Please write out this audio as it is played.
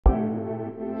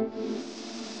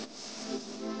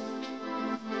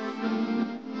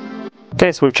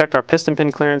Okay, so we've checked our piston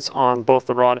pin clearance on both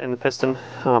the rod and the piston.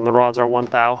 The rods are 1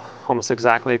 thou, almost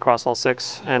exactly across all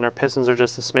 6, and our pistons are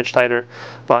just a smidge tighter,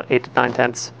 about 8 to 9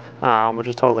 tenths, which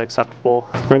is totally acceptable.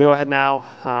 We're going to go ahead now,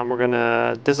 we're going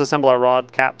to disassemble our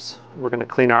rod caps, we're going to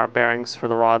clean our bearings for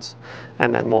the rods,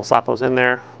 and then we'll slap those in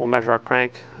there. We'll measure our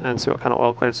crank and see what kind of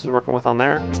oil clearance is working with on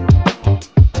there.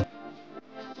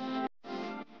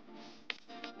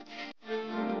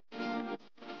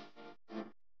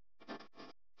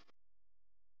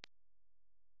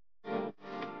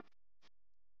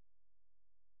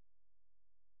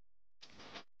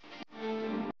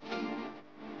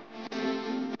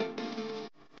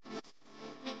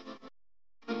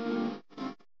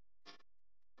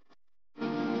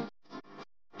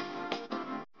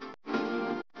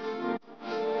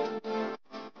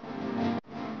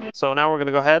 So now we're going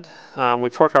to go ahead,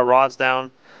 we've torqued our rods down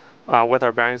with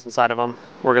our bearings inside of them.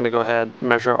 We're going to go ahead and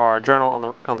measure our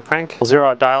journal on the crank. We'll zero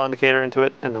our dial indicator into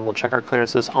it, and then we'll check our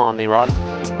clearances on the rod.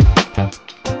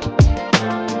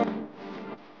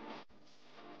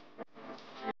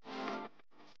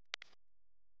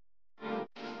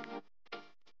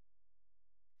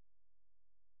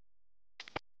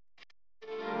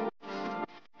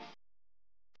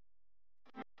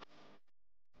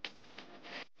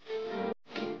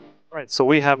 Alright, so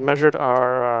we have measured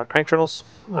our crank journals.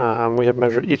 We have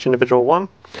measured each individual one.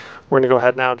 We're going to go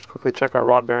ahead now to quickly check our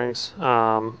rod bearings,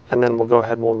 and then we'll go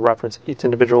ahead and we'll reference each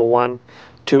individual one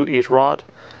to each rod,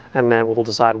 and then we'll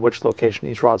decide which location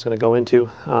each rod is going to go into.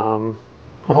 I'm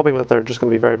hoping that they're just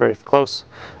going to be very, very close,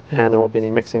 and there won't be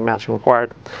any mixing and matching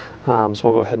required. So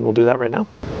we'll go ahead and we'll do that right now.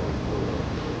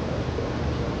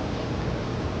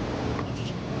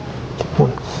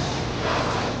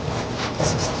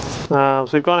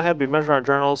 So we've gone ahead, we've measured our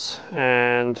journals,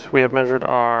 and we have measured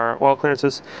our oil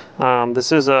clearances.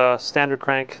 This is a standard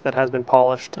crank that has been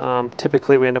polished.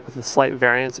 Typically we end up with a slight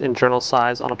variance in journal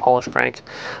size on a polished crank.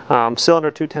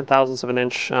 Cylinder 2/10,000ths of an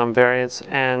inch variance,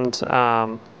 and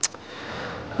out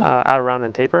around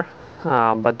and taper,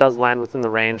 but does land within the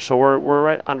range. So we're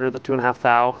right under the 2.5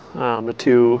 thou, the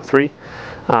 2.3.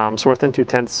 So we're within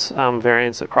 2/10ths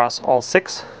variance across all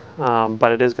 6.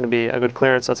 But it is going to be a good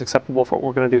clearance that's acceptable for what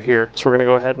we're going to do here. So we're going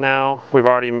to go ahead now. We've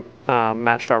already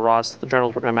matched our rods to the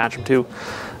journals we're going to match them to.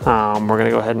 We're going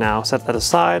to go ahead now, set that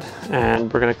aside,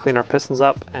 and we're going to clean our pistons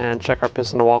up and check our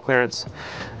piston to wall clearance.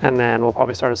 And then we'll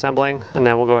probably start assembling, and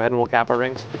then we'll go ahead and we'll gap our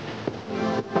rings.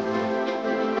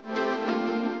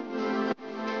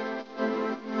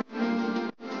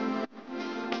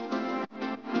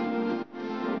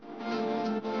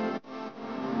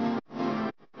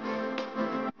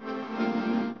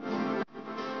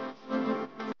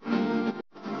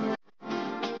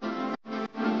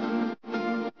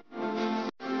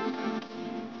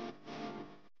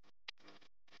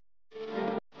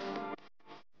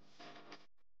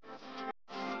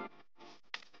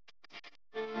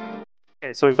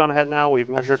 Okay, so we've gone ahead now, we've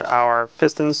measured our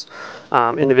pistons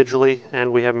individually,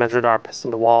 and we have measured our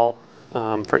piston to wall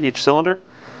for each cylinder.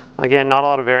 Again, not a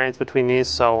lot of variance between these,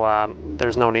 so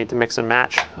there's no need to mix and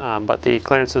match, but the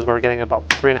clearances we're getting about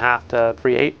 3.5 to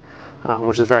 3/8,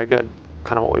 which is very good,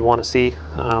 kind of what we want to see.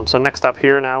 So next up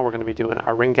here now, we're going to be doing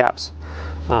our ring gaps.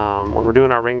 When we're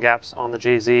doing our ring gaps on the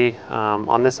JZ,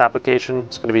 on this application,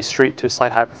 it's going to be street to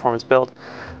slight high performance build.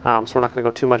 So we're not going to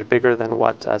go too much bigger than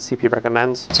what CP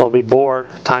recommends. So it'll be bore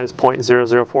times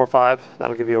 0.0045.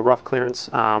 That'll give you a rough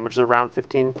clearance, which is around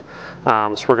 15.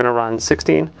 So we're going to run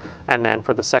 16. And then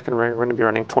for the second ring, we're going to be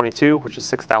running 22, which is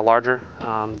 6 thou larger.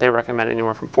 They recommend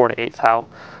anywhere from 4 to 8 thou.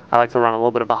 I like to run a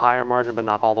little bit of a higher margin, but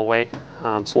not all the way.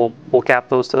 So we'll cap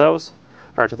those to those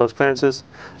clearances,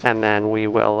 and then we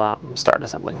will start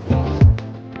assembling.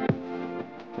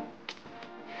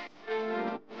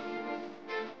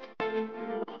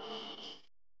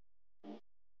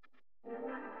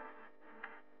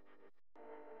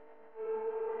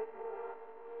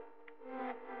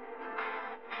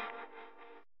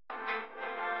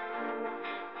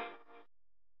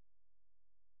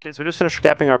 Okay, so we just finished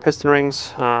capping our piston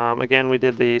rings. Again, we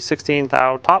did the 16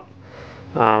 thou top,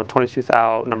 22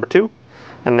 thou number 2,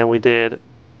 and then we did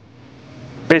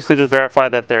basically just verify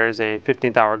that there is a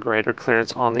 15th hour greater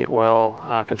clearance on the oil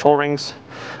control rings.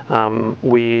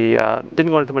 We didn't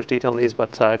go into much detail on these,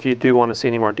 but if you do want to see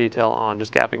any more detail on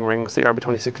just gapping rings, the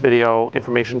RB26 video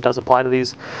information does apply to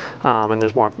these, and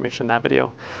there's more information in that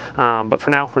video. But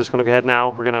for now, we're just going to go ahead now.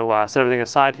 We're going to set everything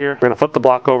aside here. We're going to flip the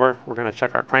block over. We're going to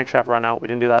check our crankshaft runout. We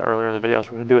didn't do that earlier in the video,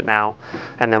 so we're going to do it now.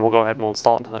 And then we'll go ahead and we'll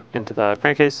install it into the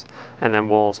crankcase, and then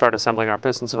we'll start assembling our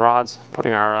pistons and rods,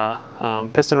 putting our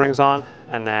piston rings on,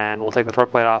 and then we'll take the torque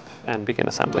plate off and begin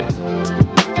assembly.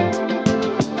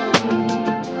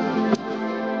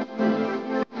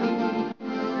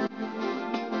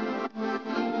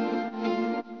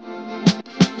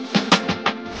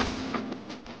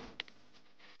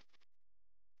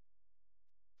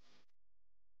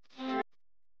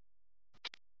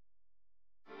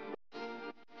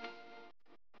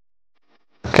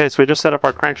 Okay, so we just set up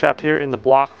our crankshaft here in the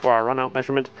block for our runout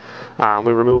measurement.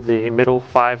 We removed the middle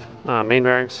 5 main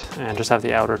bearings and just have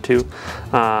the outer 2.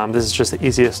 This is just the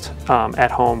easiest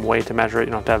at-home way to measure it.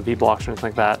 You don't have to have V-blocks or anything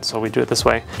like that, so we do it this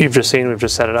way. You've just seen, we've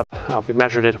just set it up. We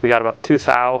measured it. We got about 2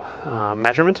 thou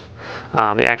measurement.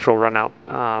 The actual runout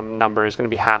number is going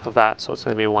to be half of that, so it's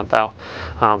going to be 1 thou.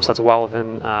 So that's well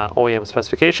within OEM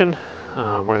specification.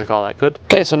 We're going to call that good.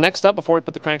 Okay, so next up, before we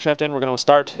put the crankshaft in, we're going to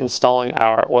start installing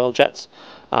our oil jets.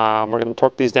 We're going to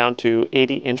torque these down to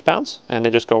 80 inch-pounds, and they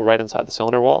just go right inside the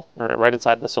cylinder wall, or right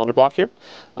inside the cylinder block here,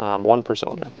 1 per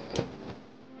cylinder.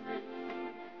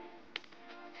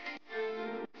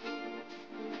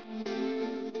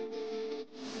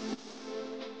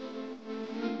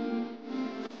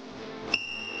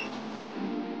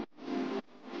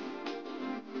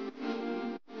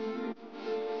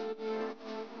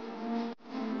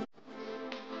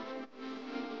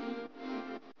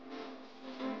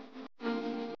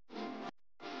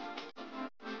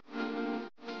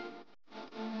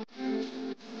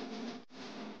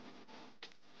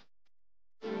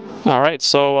 Alright,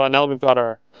 so now that we've got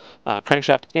our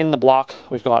crankshaft in the block,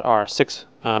 we've got our 6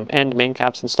 end main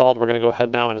caps installed. We're going to go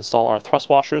ahead now and install our thrust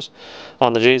washers.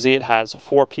 On the JZ it has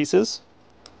 4 pieces.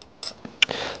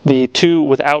 The 2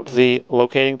 without the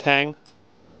locating tang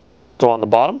go on the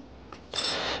bottom.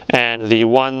 And the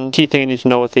one key thing you need to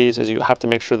know with these is you have to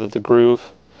make sure that the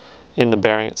groove in the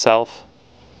bearing itself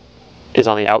is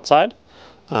on the outside.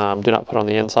 Do not put it on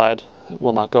the inside. It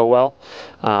will not go well.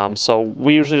 So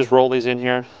we usually just roll these in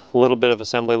here, a little bit of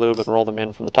assembly lube, and roll them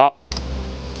in from the top.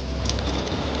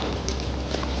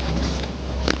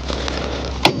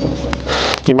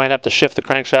 You might have to shift the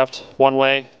crankshaft one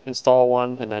way, install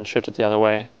one, and then shift it the other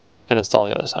way and install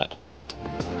the other side.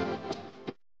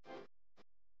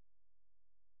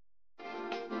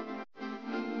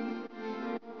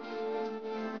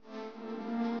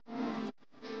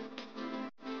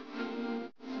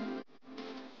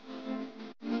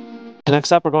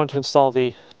 Next up, we're going to install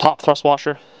the top thrust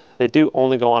washer. They do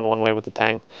only go on one way with the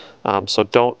tang, so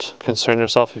don't concern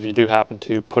yourself if you do happen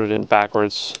to put it in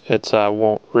backwards. It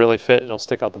won't really fit, it'll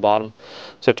stick out the bottom,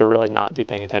 so you have to really not be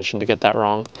paying attention to get that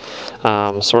wrong.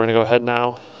 So we're going to go ahead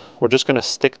now. We're just going to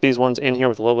stick these ones in here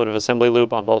with a little bit of assembly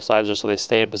lube on both sides just so they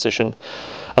stay in position.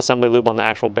 Assembly lube on the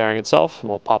actual bearing itself, and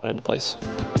we'll pop it into place.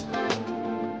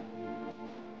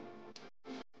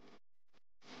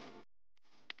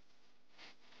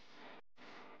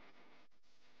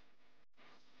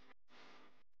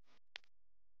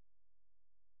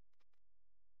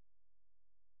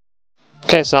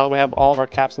 Okay, so now that we have all of our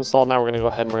caps installed, now we're going to go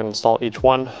ahead and we're going to install each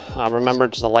one. Remember,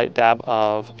 just a light dab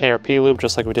of ARP lube,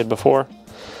 just like we did before.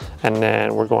 And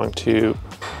then we're going to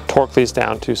torque these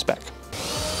down to spec.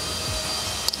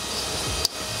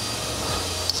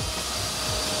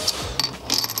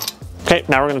 Okay,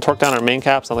 now we're going to torque down our main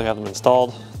caps now that we have them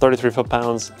installed. 33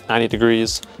 foot-pounds, 90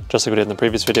 degrees, just like we did in the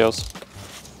previous videos.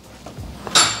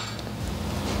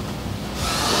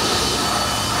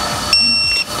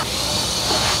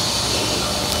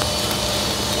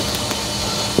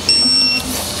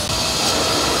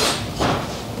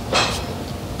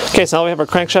 Okay, so now we have our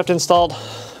crankshaft installed.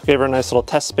 Gave her a nice little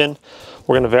test spin.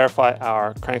 We're going to verify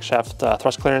our crankshaft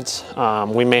thrust clearance.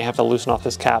 We may have to loosen off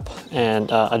this cap and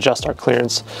adjust our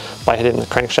clearance by hitting the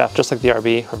crankshaft, just like the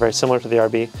RB, or very similar to the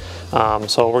RB.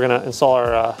 So we're going to install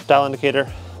our dial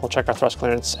indicator. We'll check our thrust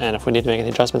clearance, and if we need to make any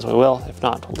adjustments, we will. If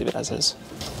not, we'll leave it as is.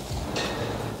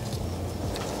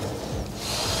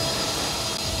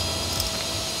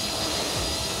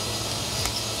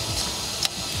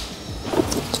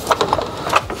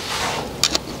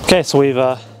 Okay, so we've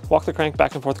walked the crank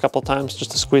back and forth a couple of times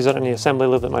just to squeeze out any assembly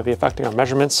lube that might be affecting our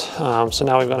measurements. So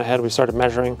now we've gone ahead, we started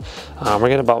measuring. We're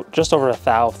getting about just over 1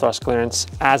 thou of thrust clearance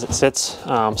as it sits.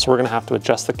 So we're gonna have to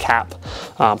adjust the cap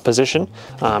position.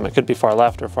 It could be far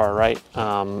left or far right,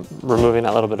 removing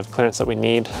that little bit of clearance that we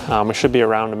need. We should be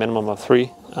around a minimum of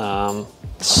 3.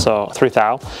 So 3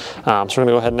 thou. So we're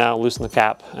gonna go ahead now, loosen the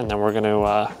cap, and then we're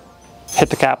gonna hit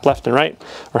the cap left and right,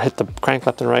 or hit the crank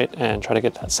left and right, and try to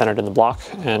get that centered in the block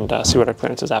and see what our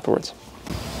clearance is afterwards.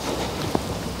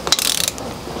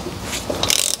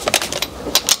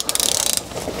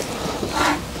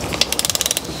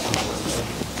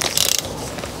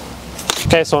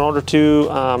 Okay, so in order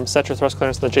to set your thrust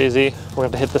clearance in the JZ, we're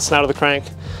going to hit the snout of the crank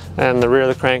and the rear of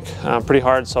the crank pretty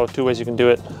hard, so 2 ways you can do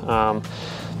it.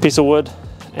 Piece of wood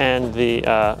and the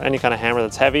any kind of hammer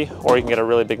that's heavy, or you can get a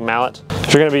really big mallet.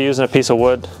 If you're going to be using a piece of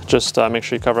wood, just make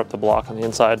sure you cover up the block on the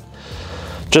inside,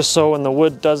 just so when the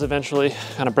wood does eventually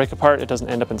kind of break apart, it doesn't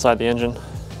end up inside the engine.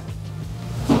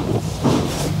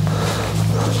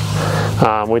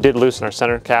 We did loosen our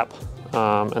center cap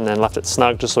and then left it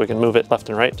snug just so we can move it left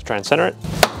and right to try and center it.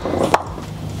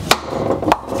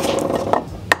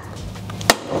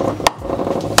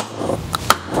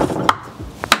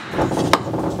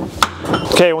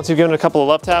 Okay, once you've given it a couple of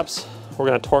love taps, we're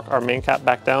going to torque our main cap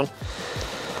back down,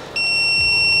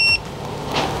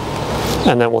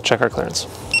 and then we'll check our clearance.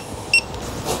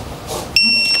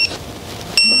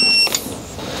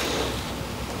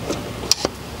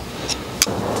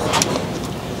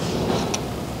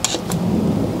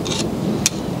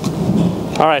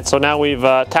 All right, so now we've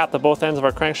tapped the both ends of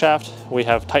our crankshaft. We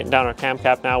have tightened down our cam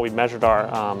cap now. We've measured our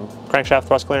crankshaft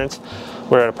thrust clearance.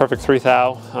 We're at a perfect 3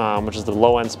 thou, which is the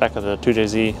low end spec of the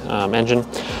 2JZ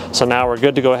engine. So now we're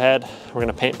good to go ahead. We're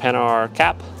gonna paint pen our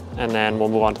cap, and then we'll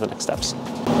move on to the next steps.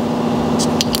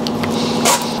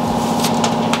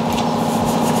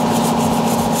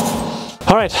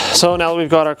 All right, so now that we've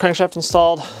got our crankshaft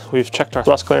installed, we've checked our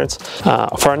thrust clearance.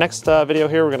 For our next video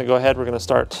here, we're gonna go ahead, we're gonna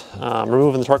start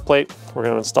removing the torque plate. We're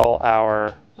gonna install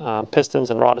our pistons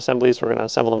and rod assemblies. We're gonna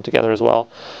assemble them together as well.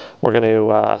 We're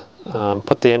gonna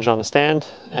put the engine on a stand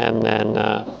and then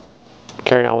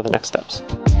carry on with the next steps.